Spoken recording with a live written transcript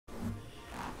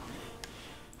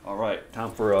All right,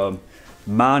 time for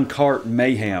minecart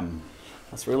mayhem.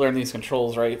 Let's relearn these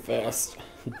controls right fast.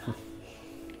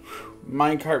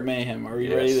 Minecart mayhem. Are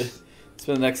we ready to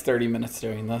spend the next 30 minutes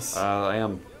doing this? I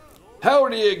am.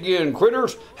 Howdy again,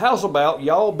 critters. How's about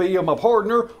y'all being my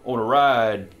partner on a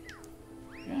ride?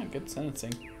 Yeah, good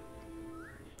sentencing.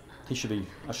 He should be.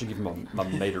 I should give him my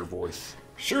mater voice.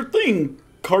 Sure thing,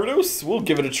 Kartos. We'll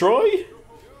give it a try.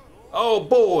 Oh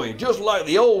boy, just like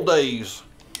the old days.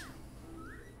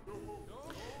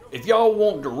 If y'all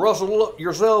want to rustle up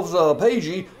yourselves a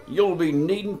pagie, you'll be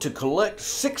needing to collect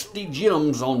 60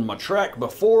 gems on my track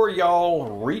before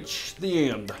y'all reach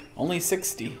the end. Only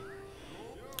 60.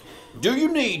 Do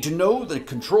you need to know the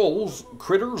controls,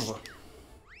 critters?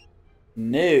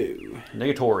 No.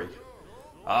 Negatory.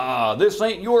 Ah, this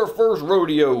ain't your first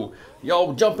rodeo.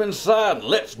 Y'all jump inside and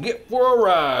let's get for a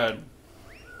ride.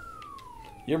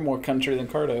 You're more country than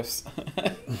Kartos.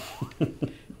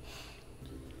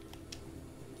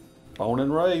 Born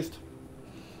and raised.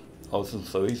 Oh, this is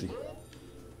so easy.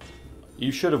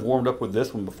 You should have warmed up with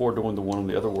this one before doing the one on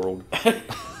the other world.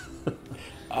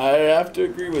 I have to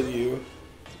agree with you.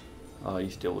 You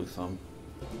still lose some.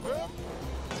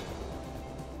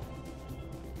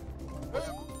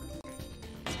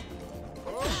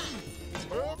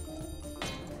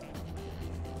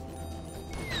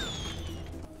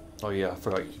 Oh yeah, I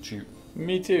forgot you could shoot.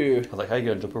 Me too. I was like, how you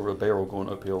gonna jump over a barrel going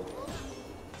uphill?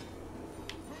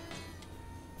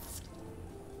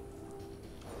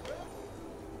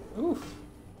 Oof.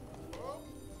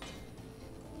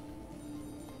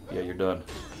 Yeah, you're done.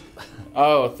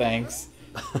 Oh, thanks.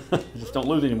 Just don't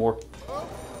lose anymore.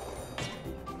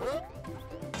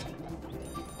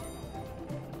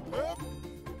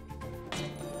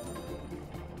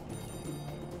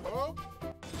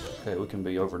 Okay, we can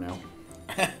be over now.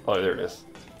 Oh, there it is.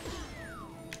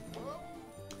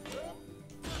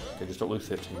 Okay, just don't lose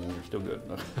 15 and you're still good.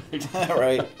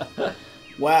 Alright.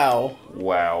 Wow.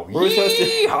 Wow. We're supposed to...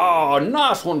 Yeehaw!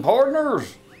 Nice one,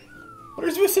 partners! What are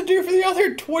we supposed to do for the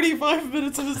other 25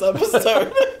 minutes of this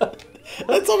episode?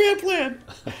 That's all we had planned.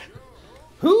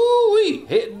 Hoo-wee!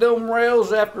 Hitting them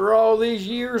rails after all these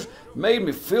years made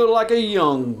me feel like a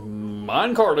young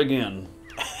minecart again.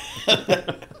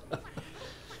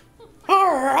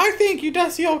 I think your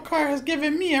dusty old car has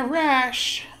given me a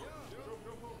rash.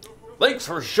 Thanks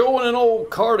for showing an old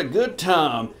cart a good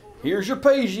time. Here's your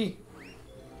pagie.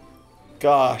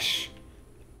 Gosh.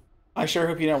 I sure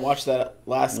hope you didn't watch that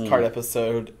last card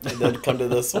episode and then come to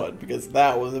this one, because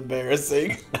that was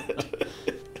embarrassing.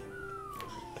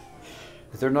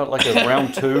 Is there not like a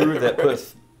round 2 that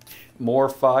puts more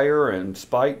fire and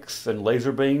spikes and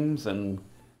laser beams and...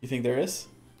 You think there is?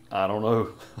 I don't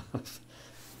know.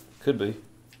 Could be.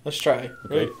 Let's try.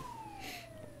 Okay. Right.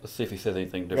 Let's see if he says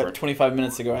anything We got different. 25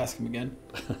 minutes to go ask him again.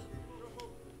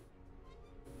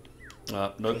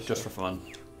 Nope, just for fun.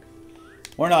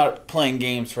 We're not playing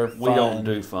games for fun. We don't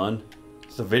do fun.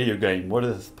 It's a video game. What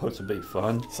is it supposed to be?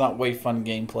 Fun? It's not way fun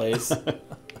gameplays.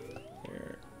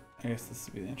 Here. I guess this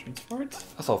would be the entrance for it.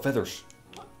 I saw feathers.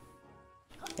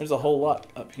 There's a whole lot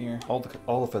up here. All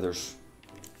the feathers.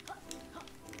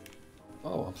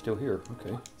 Oh, I'm still here.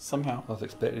 Okay. Somehow. I was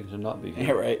expecting to not be here.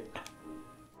 Yeah, right.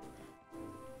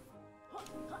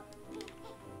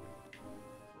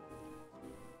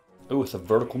 Oh, it's a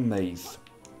vertical maze.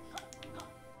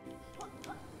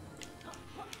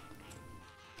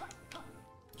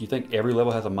 Do you think every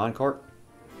level has a minecart?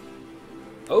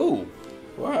 Oh!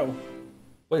 Wow.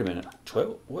 Wait a minute.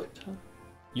 12? What?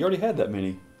 You already had that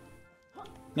many.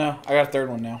 No, I got a third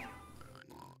one now.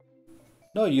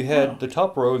 No, you had the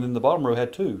top row and then the bottom row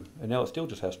had 2. And now it still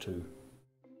just has 2.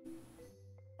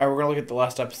 Alright, we're gonna look at the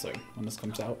last episode when this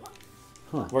comes out.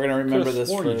 Huh. We're gonna remember Could've this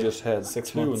sworn for you just had 6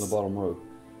 2 months. in the bottom row.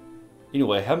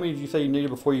 Anyway, how many did you say you needed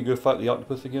before you go fight the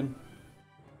octopus again?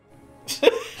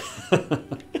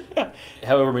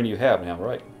 However many you have now,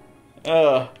 right?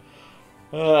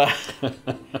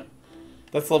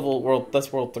 That's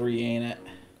world 3, ain't it?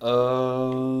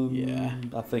 Yeah.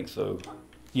 I think so.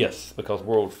 Yes, because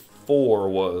world 4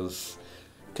 was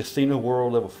Casino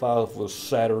World, level 5 was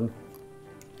Saturn.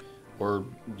 Or,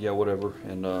 yeah, whatever.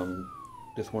 And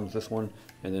this one's this one.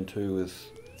 And then 2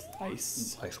 is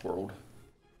Ice World.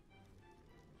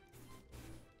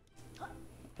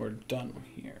 We're done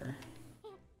here.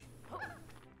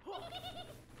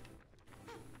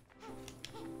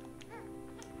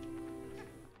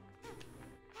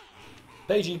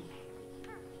 Pagie.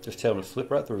 Just tell him to slip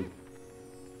right through.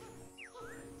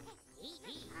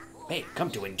 Hey, come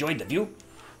to enjoy the view.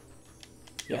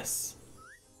 Yes.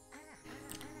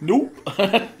 Nope.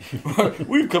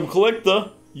 We've come collect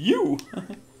the you.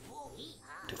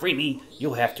 To free me,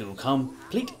 you'll have to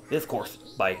complete this course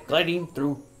by gliding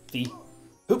through the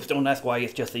hoopstone. That's why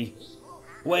it's just the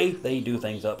way they do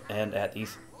things up and at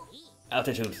these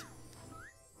altitudes.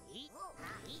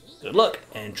 Good luck,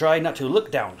 and try not to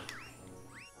look down.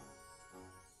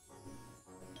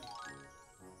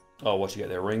 Oh, what you got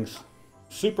there? Rings?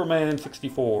 Superman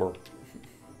 64.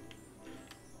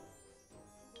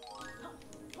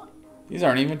 These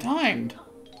aren't even timed.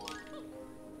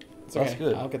 It's That's okay.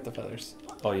 good. I'll get the feathers.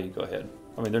 Oh yeah, go ahead.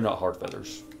 I mean, they're not hard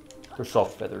feathers. They're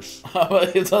soft feathers.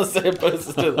 It's on the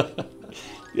opposed to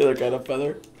the other kind of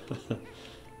feather. That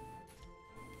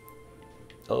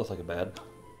looks like a bad.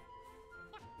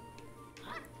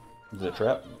 Is it a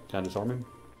trap? Can I disarm him?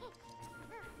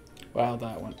 Wow,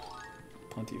 that went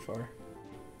plenty far.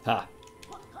 Ha!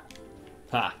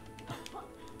 Ha!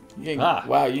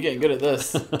 Wow, you're getting good at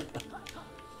this.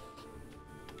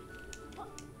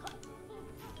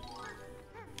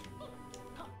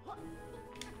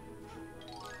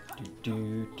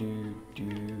 Do.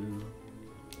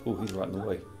 Oh, he's right in the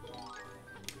way.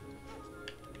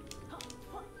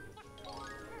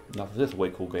 Not for this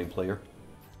way cool game player.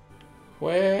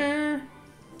 Where?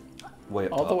 Way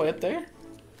up All the top. way up there?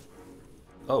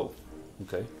 Oh,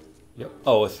 okay. Yep.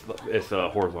 Oh, it's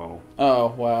horizontal. Oh,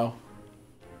 wow.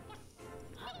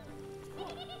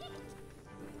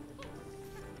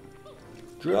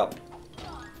 Drop.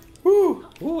 Whew.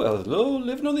 Ooh, I was low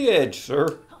living on the edge,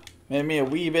 sir. Made me a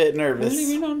wee bit nervous.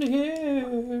 Living on the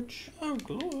edge. Oh,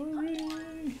 glory.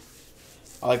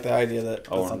 I like the idea that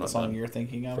Oh, that's I'm not the not song done. you're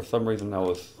thinking For of. some reason, I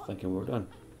was thinking we were done.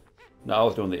 No, I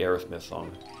was doing the Aerosmith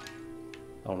song.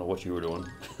 I don't know what you were doing.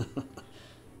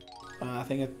 I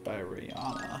think it's by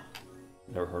Rihanna.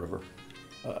 Never heard of her.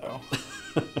 Uh-oh.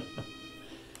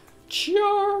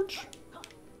 Charge!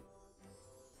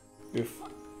 Oof.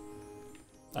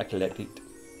 I collected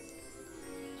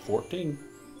 14.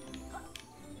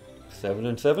 7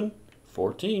 and 7,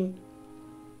 14.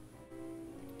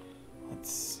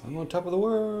 Let's see. I'm on top of the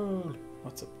world.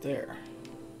 What's up there?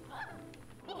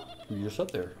 You're just up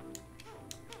there.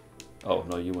 Oh,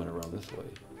 no, you went around this way.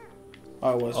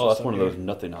 I was. Oh, just that's one of up those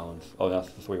nothing islands. Oh, that's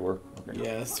where you were? Okay. here.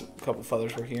 Yes, a couple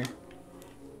feathers were here.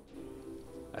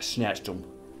 I snatched them.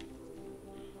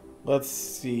 Let's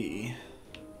see.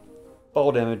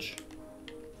 Ball damage.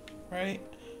 Right?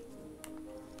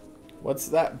 What's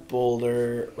that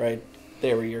boulder right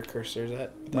there where your cursor's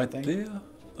at? That thing? there?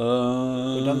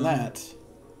 We've done that.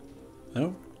 I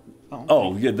don't. Oh.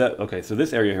 Oh, yeah, that. Okay, so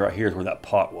this area right here is where that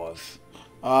pot was.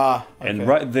 Ah, okay. And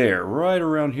right there, right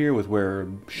around here was where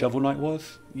Shovel Knight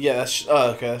was. Yeah, that's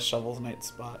okay. That's Shovel Knight's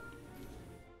spot.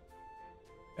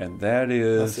 And that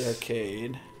is. That's the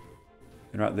arcade.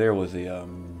 And right there was the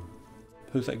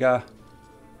who's that guy?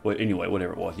 Well, anyway,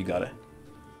 whatever it was, you got it.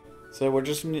 So we're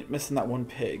just missing that one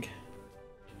pig,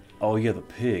 Oh yeah, the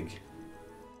pig.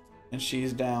 and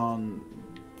she's down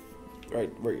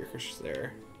right where your cursor's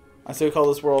there. I say we call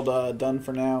this world done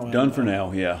for now. And, Done for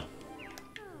now, yeah.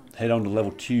 Head on to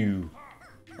level 2.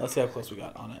 Let's see how close we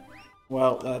got on it.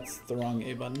 Well, that's the wrong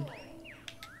A button.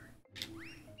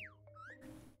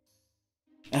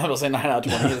 I will say 9 out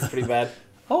of 20. That's pretty bad.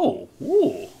 Oh,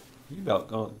 ooh. You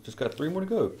about just got 3 more to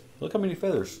go. Look how many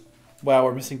feathers. Wow,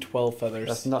 we're missing 12 feathers.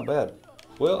 That's not bad.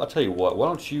 Well, I'll tell you what. Why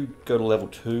don't you go to level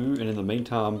 2, and in the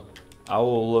meantime, I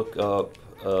will look up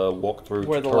walkthrough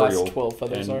Where the tutorial. last 12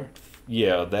 feathers and, are?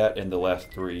 Yeah, that and the last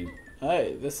 3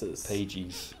 Hey, this is...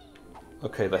 pages.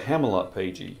 Okay, the Hamalot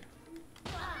pagie.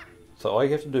 So all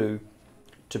you have to do,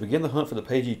 to begin the hunt for the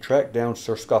pagie, track down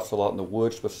Sir Scoffsalot in the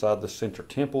woods beside the center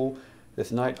temple.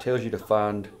 This knight tells you to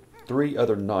find 3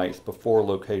 other knights before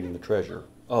locating the treasure.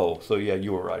 Oh, so yeah,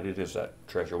 you were right. It is that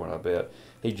treasure one, I bet.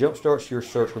 He jumpstarts your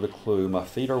search with a clue. My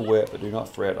feet are wet, but do not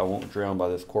fret. I won't drown by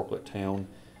this corpulent town.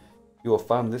 You will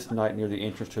find this knight near the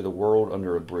entrance to the world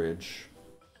under a bridge.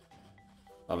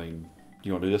 I mean, do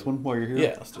you want to do this one while you're here?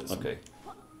 Yeah, let's do this one. Okay.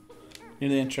 Near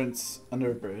the entrance,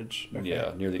 under a bridge. Okay.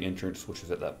 Yeah, near the entrance, which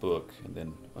is at that book, and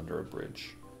then under a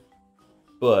bridge.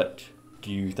 But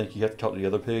do you think you have to talk to the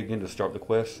other pig again to start the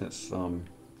quest, since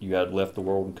you had left the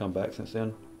world and come back since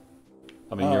then?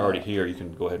 I mean, you're already here. You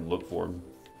can go ahead and look for him.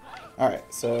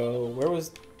 Alright, so where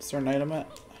was Sir Knightum at?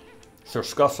 Sir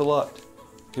Scoffsalot.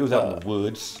 He was out in the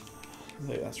woods. I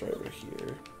think that's right over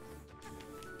here.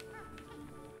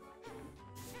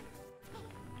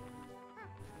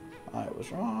 I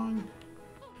was wrong.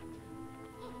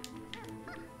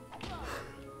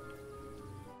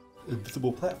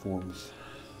 Invisible platforms.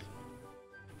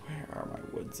 Where are my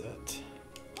woods at?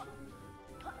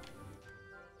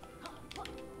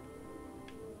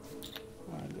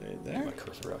 Are they Get there? my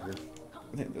cursor out here.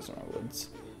 I think those are my woods.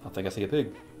 I think I see a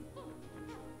pig.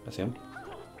 That's him.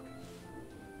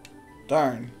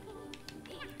 Darn.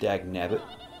 Dagnabbit.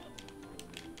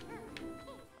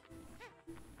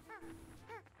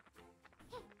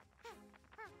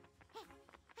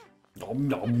 Nom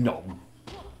nom nom.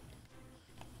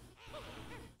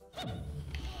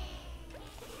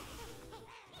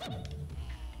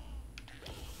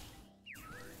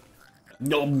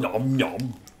 Nom nom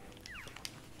nom.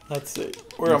 Let's see.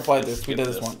 We're gonna play this. We did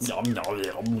this once. Nom nom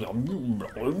nom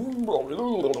nom.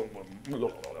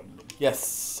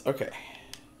 Yes. Okay.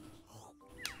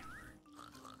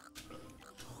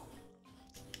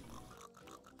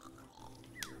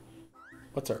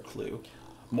 What's our clue?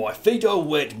 My feet are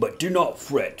wet, but do not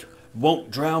fret.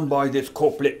 Won't drown by this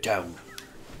corplet town.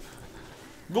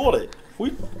 Got it. If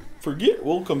we forget,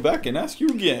 we'll come back and ask you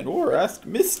again, or ask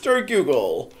Mr.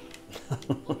 Google.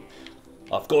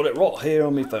 I've got it right here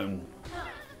on my phone.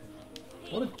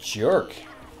 What a jerk.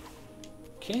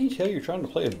 Can't you tell you're trying to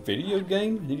play a video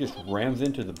game and he just rams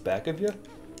into the back of you?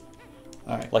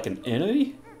 Alright. Like an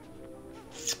enemy?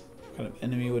 What kind of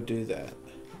enemy would do that?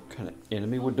 What kind of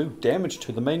enemy would do damage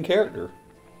to the main character?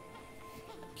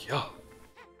 Yeah.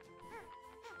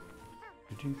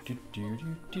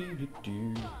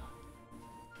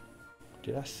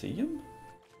 Did I see him?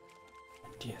 I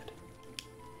did.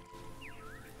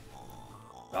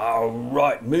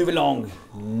 Alright, move along.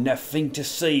 Nothing to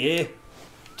see here.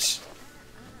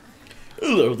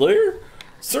 Hello there.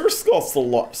 Sir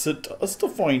Scossalot sent us to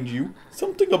find you.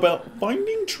 Something about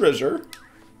finding treasure.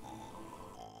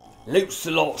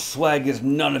 Lucelot swag is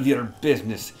none of your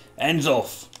business. Hands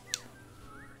off.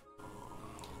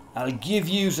 I'll give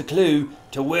you the clue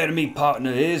to where me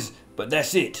partner is, but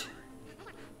that's it.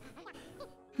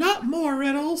 Not more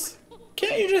riddles.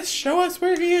 Can't you just show us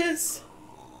where he is?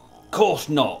 Course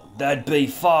not. That'd be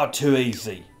far too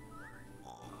easy.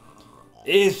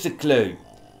 Here's the clue.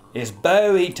 His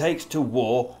bow he takes to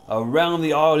war around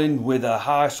the island with a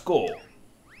high score.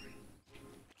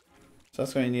 So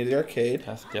that's going to need the arcade.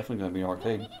 That's definitely going to be an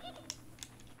arcade.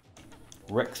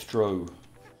 Rextro.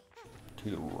 To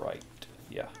the right.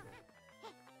 Yeah.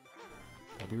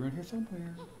 I'll be right here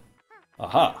somewhere.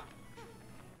 Aha!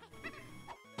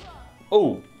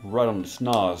 Oh, right on the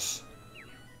snaz.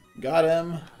 Got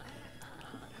him.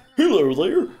 Hello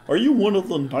there. Are you one of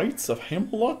the Knights of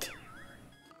Hamalot?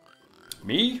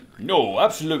 Me? No,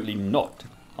 absolutely not.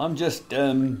 I'm just,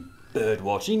 bird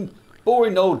watching.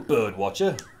 Boring old bird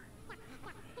watcher.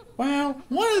 Well,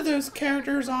 one of those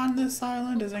characters on this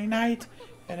island is a knight,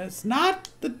 and it's not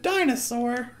the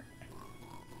dinosaur.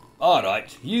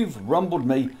 Alright, you've rumbled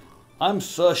me. I'm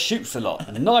Sir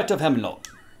Shootsalot, Knight of Hamalot.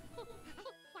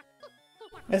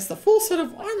 It's the full set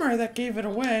of armor that gave it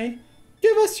away.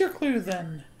 Give us your clue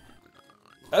then.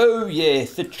 Oh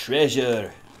yes, the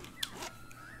treasure.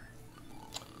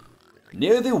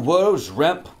 Near the world's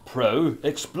ramp pro,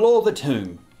 explore the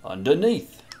tomb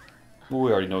underneath. Well,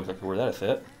 we already know exactly where that is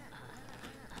at.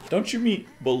 Don't you mean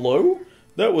below?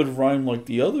 That would rhyme like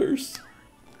the others.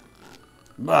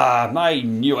 Ah, I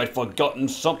knew I'd forgotten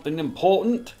something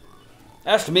important.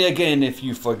 Ask me again if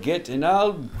you forget and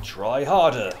I'll try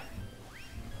harder.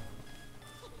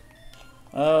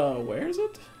 Where is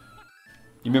it?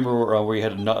 You remember where you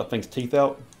had to nut a thing's teeth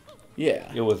out?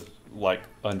 Yeah. It was like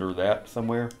under that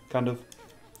somewhere, kind of.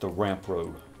 The ramp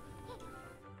road.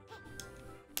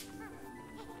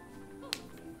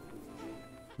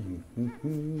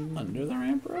 Under the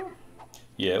ramp row?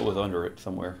 Yeah, it was under it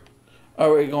somewhere.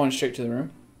 Oh, we're going straight to the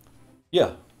room?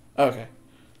 Yeah. Okay.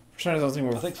 For some reason I was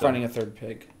thinking we're think so. finding a third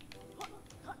pig.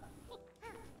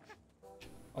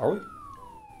 Are we? I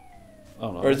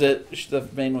don't know. Or is it the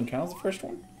main one count as the first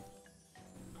one?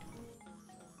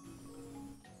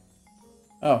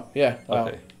 Oh, yeah. Wow.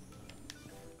 Okay.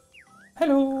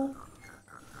 Hello.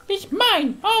 It's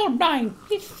mine, all mine.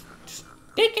 It's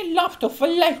steak and lobster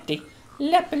filet.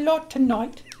 Lepelot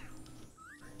tonight.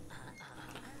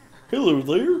 Hello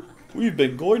there. We've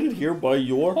been guided here by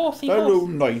your Horsey, fellow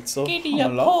horsey. knights of Giddy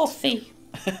up, Hamalot. horsey.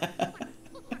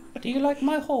 Do you like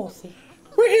my horsey?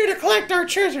 We're here to collect our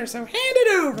treasure, so hand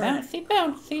it over. Bouncy,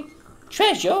 bouncy.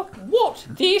 Treasure? What?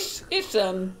 This is,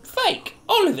 fake.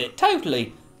 All of it,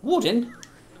 totally. Wooden.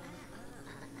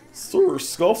 Sir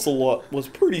Scossalot was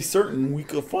pretty certain we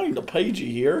could find a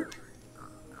pagie here.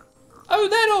 Oh,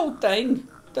 that old thing.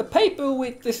 The paper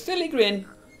with the silly grin.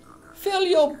 Fill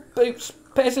your boots,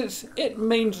 peasants. It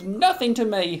means nothing to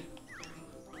me.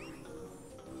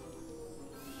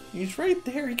 He's right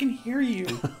there. He can hear you.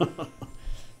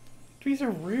 These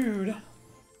are rude.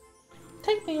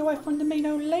 Take me away from the mean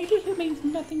old lady who means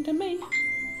nothing to me.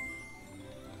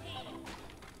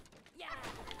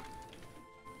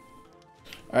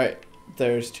 Alright,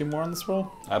 there's two more on this roll.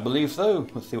 I believe so.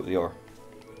 Let's see what they are.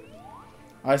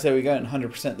 I say we got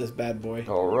 100% this bad boy.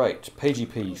 Alright, pagie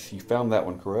piece. You found that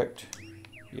one, correct?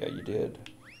 Yeah, you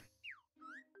did.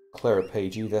 Clara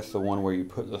pagie, that's the one where you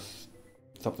put this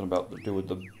something about to do with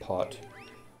the pot.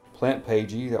 Plant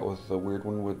pagie, that was the weird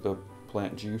one with the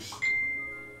plant juice.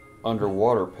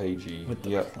 Underwater pagie. With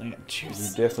the plant juice.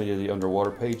 You definitely did the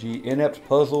underwater pagie. Inept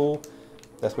puzzle,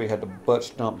 that's where you had to butt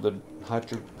stomp the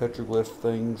petroglyph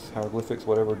things, hieroglyphics,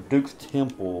 whatever. Duke's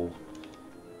Temple.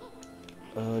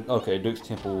 Okay, Duke's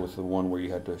Temple was the one where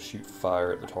you had to shoot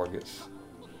fire at the targets.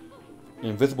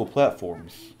 Invisible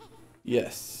platforms.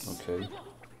 Yes. Okay.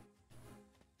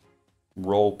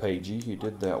 Roll pagie, you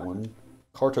did that one.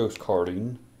 Kartos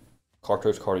carding.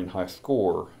 Kartos carding high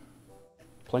score.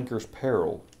 Planker's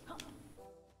Peril.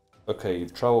 Okay,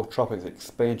 Tribalstack Tropics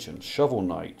expansion. Shovel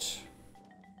Knight.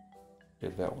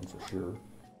 Did that one for sure.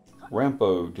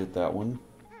 Rampo did that one.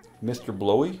 Mr.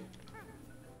 Blowy.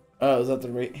 Oh, is that the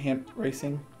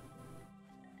racing?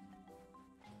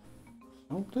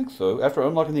 I don't think so. After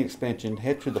unlocking the expansion,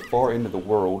 head to the far end of the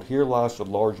world. Here lies a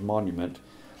large monument.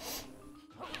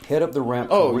 Head up the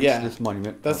ramp to reach this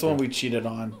monument. That's the one we cheated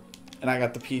on. And I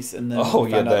got the piece and then... Oh,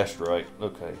 yeah, that's right.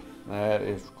 Okay. That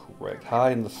is correct.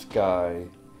 High in the sky.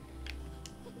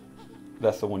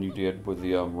 That's the one you did with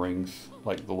the rings.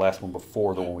 Like the last one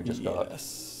before the one we just got.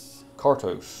 Yes.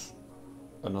 Kartos.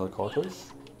 Another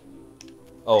Kartos?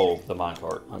 Oh, the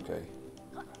minecart. Okay.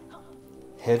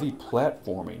 Heavy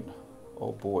platforming.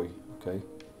 Oh boy. Okay.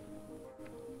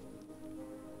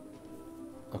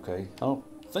 Okay. I don't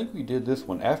think we did this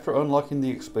one. After unlocking the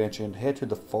expansion, head to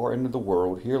the far end of the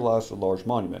world. Here lies a large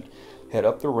monument. Head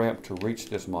up the ramp to reach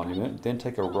this monument. Then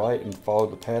take a right and follow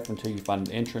the path until you find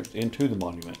an entrance into the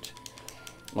monument.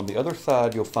 On the other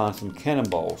side, you'll find some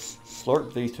cannonballs.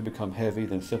 Slurp these to become heavy,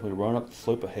 then simply run up the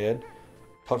slope ahead.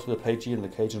 Talk to the pagie and the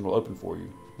cajun will open for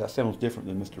you. That sounds different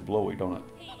than Mr. Blowy, don't it?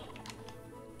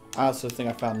 I also think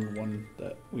I found one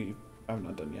that we have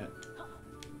not done yet.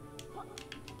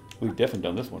 We've definitely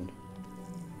done this one.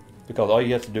 Because all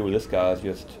you have to do with this guy is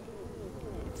just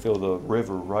fill the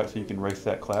river, right, so you can race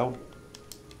that cloud?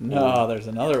 No, there's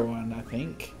another one, I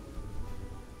think.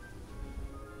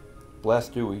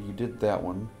 Blast Dewey, you did that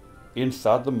one.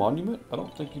 Inside the monument? I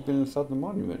don't think you've been inside the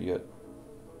monument yet.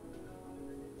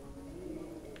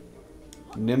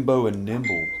 Nimbo and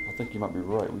Nimble. I think you might be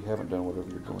right. We haven't done whatever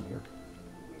you're doing here.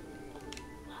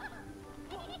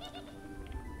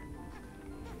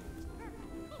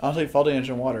 I don't think fall damage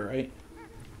in water, right?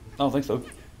 I don't think so.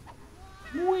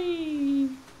 Whee!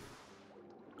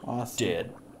 Awesome.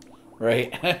 Dead.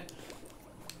 Right.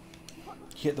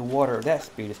 Hit the water at that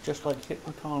speed. It's just like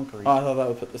hitting concrete. Oh, I thought that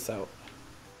would put this out.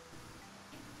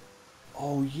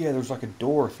 Oh yeah, there's like a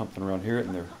door or something around here,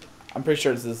 isn't there? I'm pretty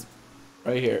sure it's this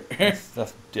right here.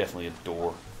 That's definitely a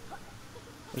door.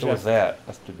 So is that.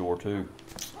 That's the door too.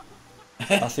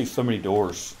 I see so many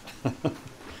doors. I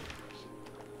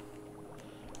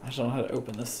just don't know how to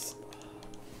open this.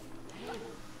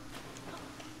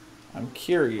 I'm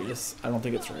curious. I don't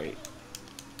think it's right.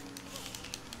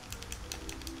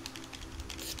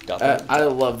 I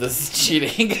love this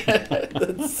cheating.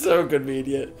 That's so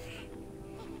convenient.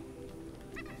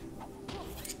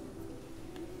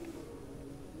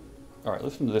 Alright,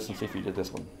 listen to this and see if you did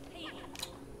this one.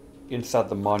 Inside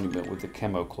the monument with the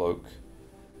camo cloak.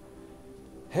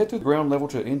 Head to the ground level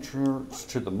to entrance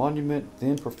to the monument,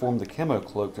 then perform the camo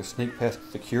cloak to sneak past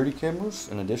security cameras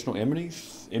and additional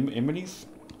amenities.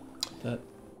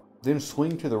 Then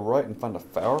swing to the right and find a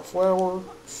fire flower.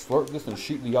 Slurp this and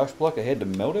shoot the ice block ahead to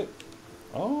melt it.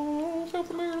 Oh, sounds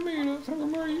familiar to me. That sounds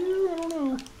familiar to you. I don't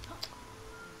know.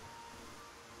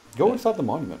 Go inside the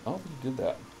monument. I don't think you did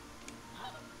that.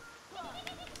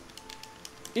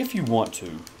 If you want to.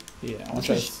 Yeah,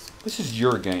 This is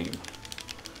your game.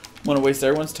 Want to waste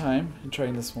everyone's time and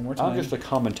trying this one more time? I'm just a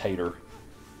commentator.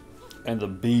 And the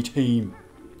B team.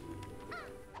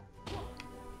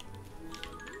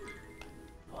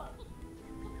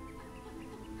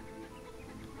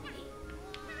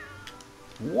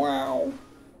 Wow.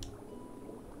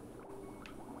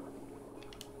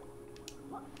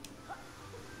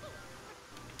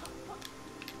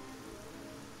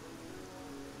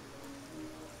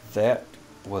 That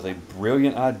was a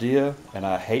brilliant idea, and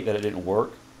I hate that it didn't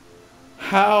work.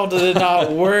 How did it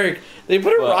not work? They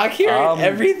put a rock here and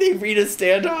everything for you to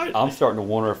stand on? I'm starting to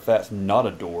wonder if that's not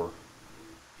a door.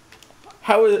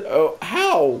 How is it? Oh,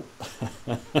 how?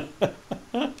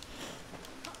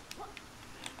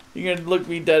 You're going to look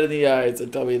me dead in the eyes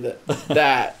and tell me that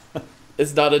that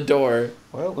is not a door.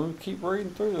 Well, let me keep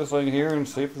reading through this thing here and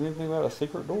see if there's anything about a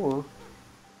secret door.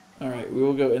 Alright, we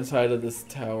will go inside of this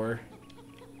tower.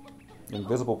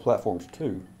 Invisible platforms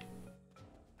too.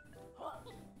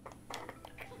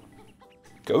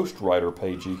 Ghost Rider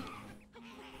pagie.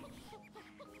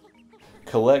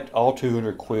 Collect all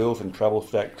 200 quills in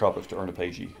Tribalstack Tropics to earn a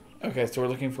pagie. Okay, so we're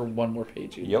looking for one more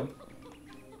pagie. Yep.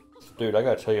 Dude, I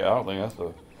gotta tell you, I don't think that's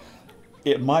a...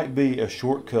 It might be a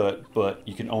shortcut, but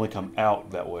you can only come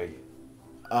out that way.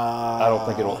 I don't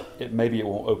think it'll... Maybe it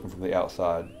won't open from the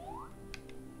outside.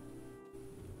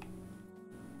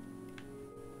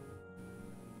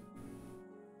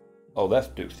 Oh, that's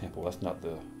Duke's Temple. That's not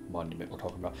the monument we're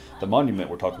talking about. The monument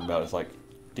we're talking about is like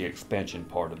the expansion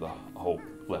part of the whole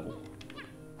level.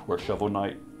 Where Shovel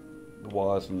Knight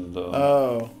was and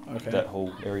okay. that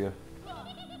whole area.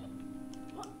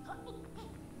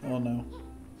 Oh no.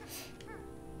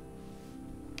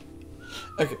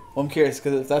 Okay, well I'm curious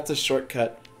because if that's a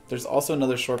shortcut, there's also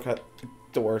another shortcut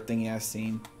door thingy I've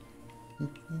seen,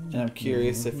 and I'm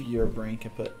curious if your brain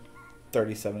can put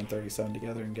 37 and 37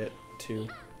 together and get 2.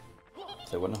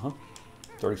 Say what now, huh?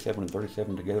 37 and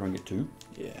 37 together and get 2?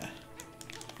 Yeah.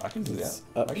 I can do that.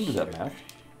 I can do that math.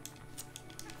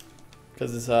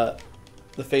 Because it's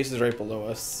the face is right below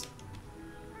us.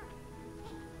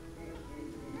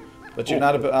 But you're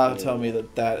not about to tell me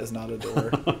that that is not a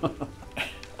door.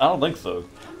 I don't think so.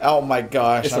 Oh my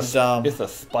gosh, I'm dumb. It's a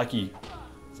spiky...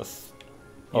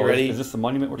 You ready? Is this the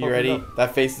monument we're talking about? You ready? About?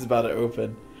 That face is about to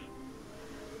open.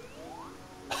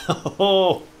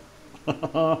 Oh!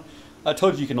 I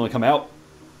told you can only come out.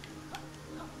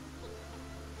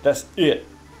 That's it.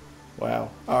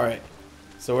 Wow. Alright.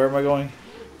 So where am I going?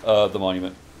 The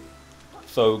monument.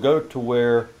 So go to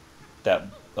where that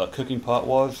cooking pot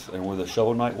was and where the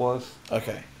Shovel Knight was.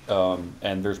 Okay.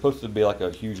 And there's supposed to be like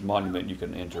a huge monument you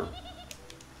can enter.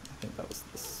 I think that was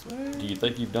this way. Do you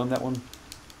think you've done that one?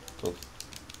 So,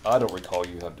 I don't recall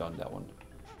you have done that one.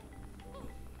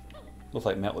 Looks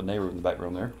like Mount Nehru in the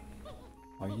background there.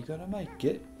 Are you gonna make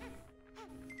it?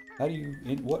 How do you...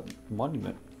 What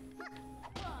monument?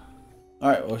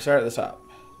 Alright, we'll start at the top.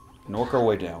 And work our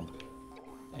way down.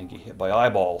 And get hit by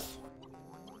eyeballs.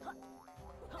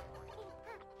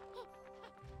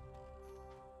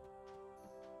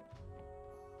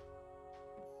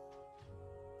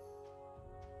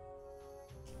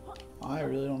 I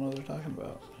really don't know what they're talking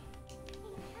about.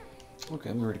 Okay,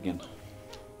 let me read again.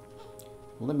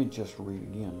 Let me just read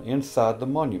again. Inside the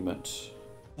monument.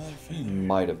 You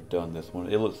might have done this one.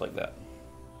 It looks like that.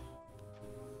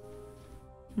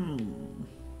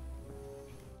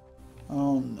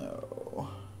 Oh no.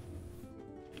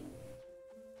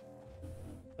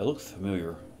 It looks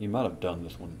familiar. You might have done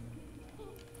this one.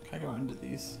 Can I go into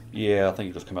these? Yeah, I think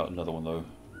you just come out another one though.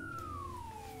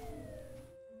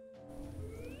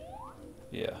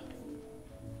 Yeah.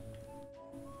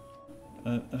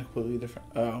 A completely different...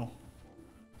 Oh.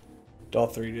 Do all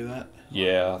 3 do that?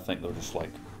 Yeah, I think they're just like...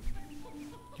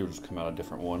 You'll just come out a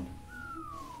different one.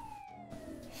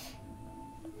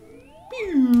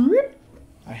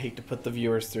 I hate to put the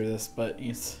viewers through this, but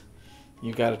you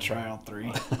gotta try all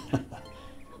 3.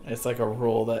 It's like a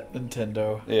rule that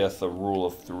Nintendo... Yeah, it's the rule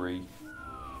of 3.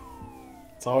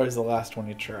 It's always the last one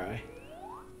you try.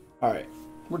 Alright.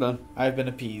 We're done. I've been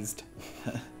appeased.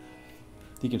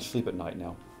 You can sleep at night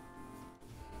now.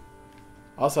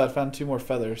 Also, I found 2 more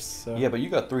feathers, so... Yeah, but you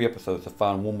got 3 episodes to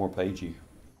find 1 more pagie.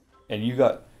 And you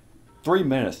got 3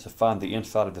 minutes to find the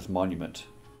inside of this monument.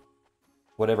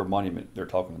 Whatever monument they're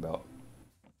talking about.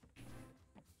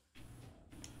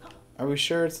 Are we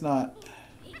sure it's not...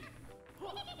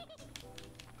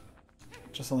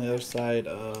 just on the other side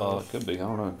of... It could be. I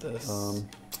don't know. This.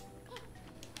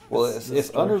 Well,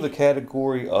 it's under the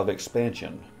category of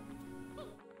expansion.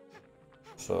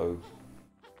 So...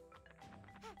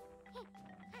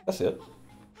 That's it.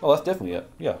 Oh, that's definitely it.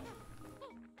 Yeah.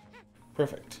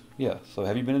 Perfect. Yeah. So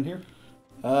have you been in here?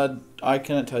 I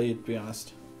couldn't tell you, to be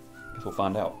honest. Guess we'll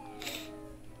find out.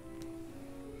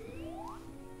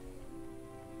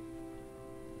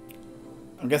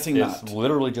 I'm guessing It's not.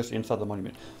 literally just inside the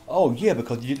monument. Oh, yeah,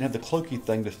 because you didn't have the cloaky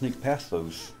thing to sneak past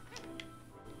those.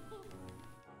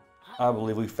 I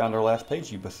believe we found our last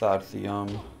pagie besides the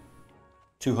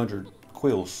 200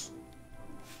 quills.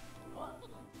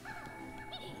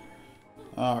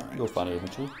 Alright. You'll find it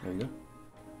eventually. There you go.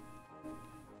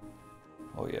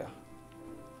 Oh, yeah.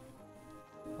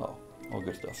 Oh, all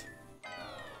good stuff.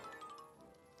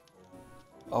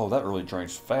 Oh, that really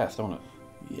drains fast, don't it?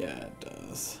 Yeah, it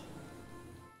does.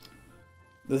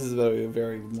 This is going to be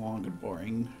very long and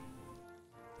boring.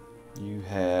 You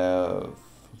have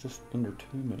just under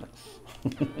 2 minutes.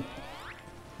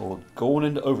 Well, we're going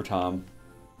into overtime.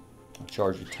 I'll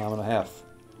charge you time and a half.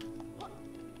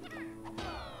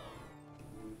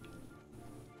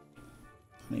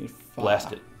 I need 5.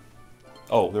 Blast it.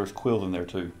 Oh, there's quills in there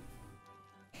too.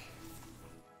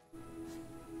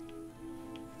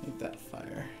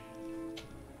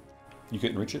 You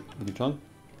couldn't reach it with your tongue?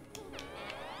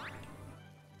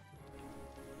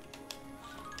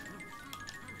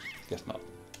 Guess not.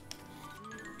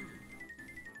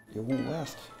 It won't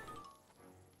last.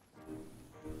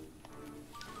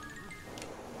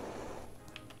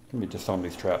 Let me just some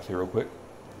these traps here real quick.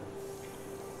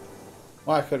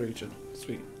 Well, I could reach it.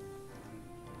 Sweet.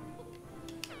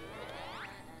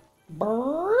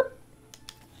 Burp.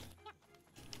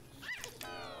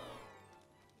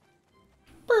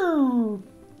 Burp.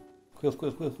 Quills.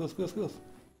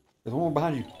 There's one more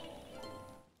behind you.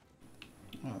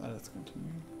 Oh, that is going to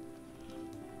me.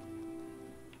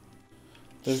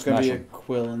 There's going to be a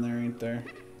quill in there, ain't there?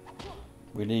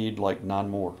 We need like 9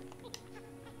 more.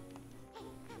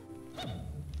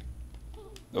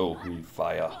 Oh, we need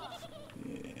fire.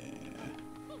 Yeah.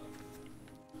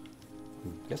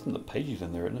 I'm guessing the pagie's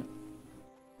in there, isn't it?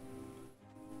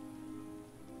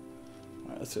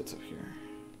 Alright, let's see what's up here.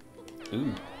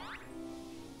 Ooh.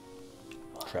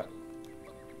 Trap.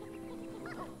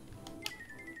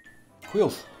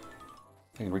 Quills!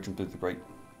 I can reach them through the break.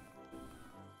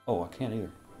 Oh, I can't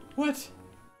either. What?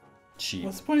 Cheap.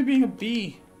 What's the point of being a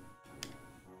bee?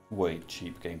 Way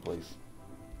cheap game, please.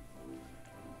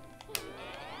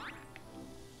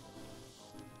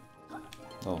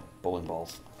 Oh, bowling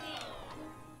balls.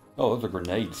 Oh, those are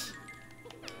grenades.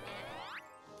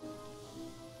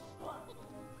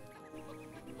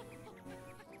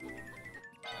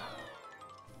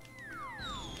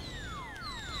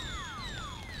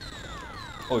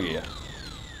 Oh yeah.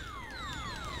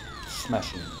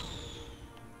 Smashing.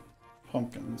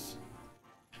 Pumpkins.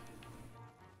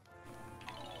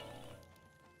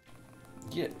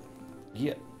 Get.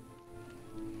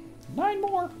 9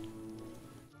 more.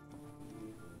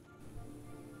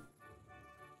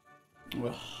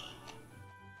 Well,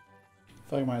 I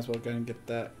feel like I might as well go and get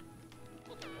that.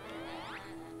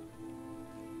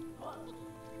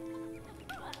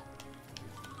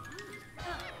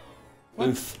 What?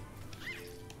 Oof.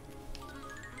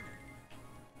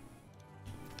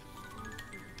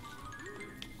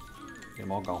 Get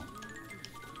them all gone.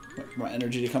 Wait, my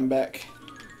energy to come back.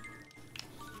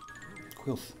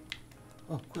 Quills.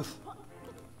 Oh, quills.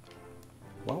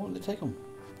 Why wouldn't they take them?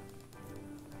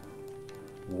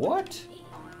 What?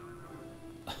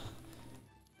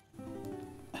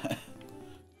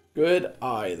 Good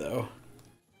eye, though.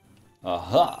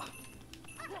 Aha!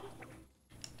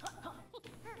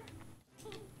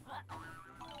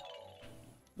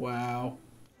 Wow.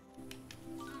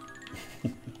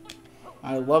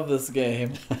 I love this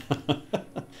game.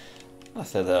 I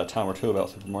said that a time or two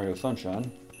about Super Mario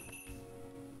Sunshine.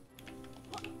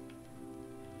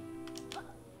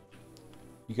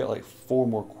 You got like 4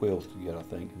 more quills to get, I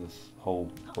think, in this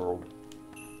whole world.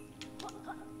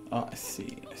 Oh, I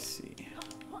see.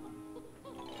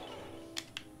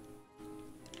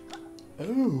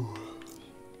 Ooh.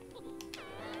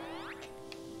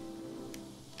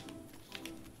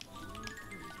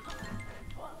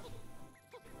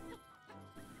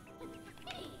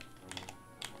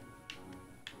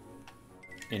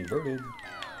 Inverted.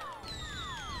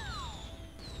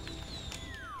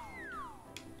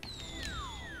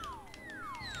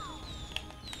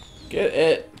 Get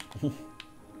it.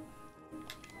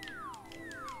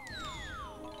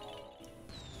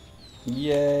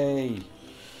 Yay!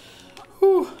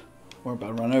 Whew. We're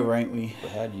about to run over, ain't we?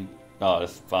 But how do you... Oh,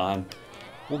 that's fine.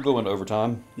 We'll go into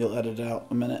overtime. You'll edit out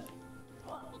a minute.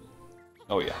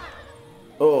 Oh, yeah.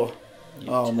 Oh. You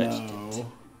Oh, touched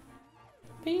no.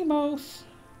 Beamos.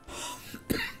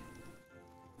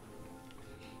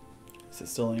 Is it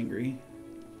still angry?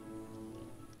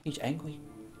 He's angry.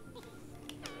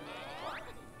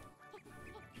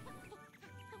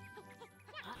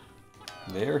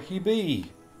 There he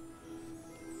be.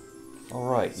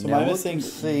 Alright, So now am I let's missing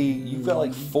see. You've got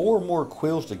like 4 more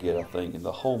quills to get, I think, in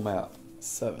the whole map.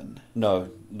 7. No,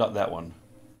 not that one.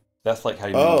 That's like how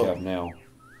many Oh. you have now.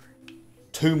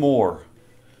 2 more.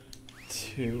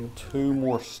 2. 2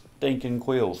 more stinking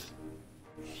quills.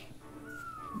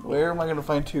 Where am I going to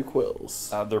find 2 quills?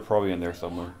 They're probably in there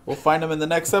somewhere. We'll find them in the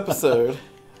next episode.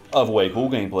 Of Way Cool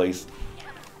Gameplays.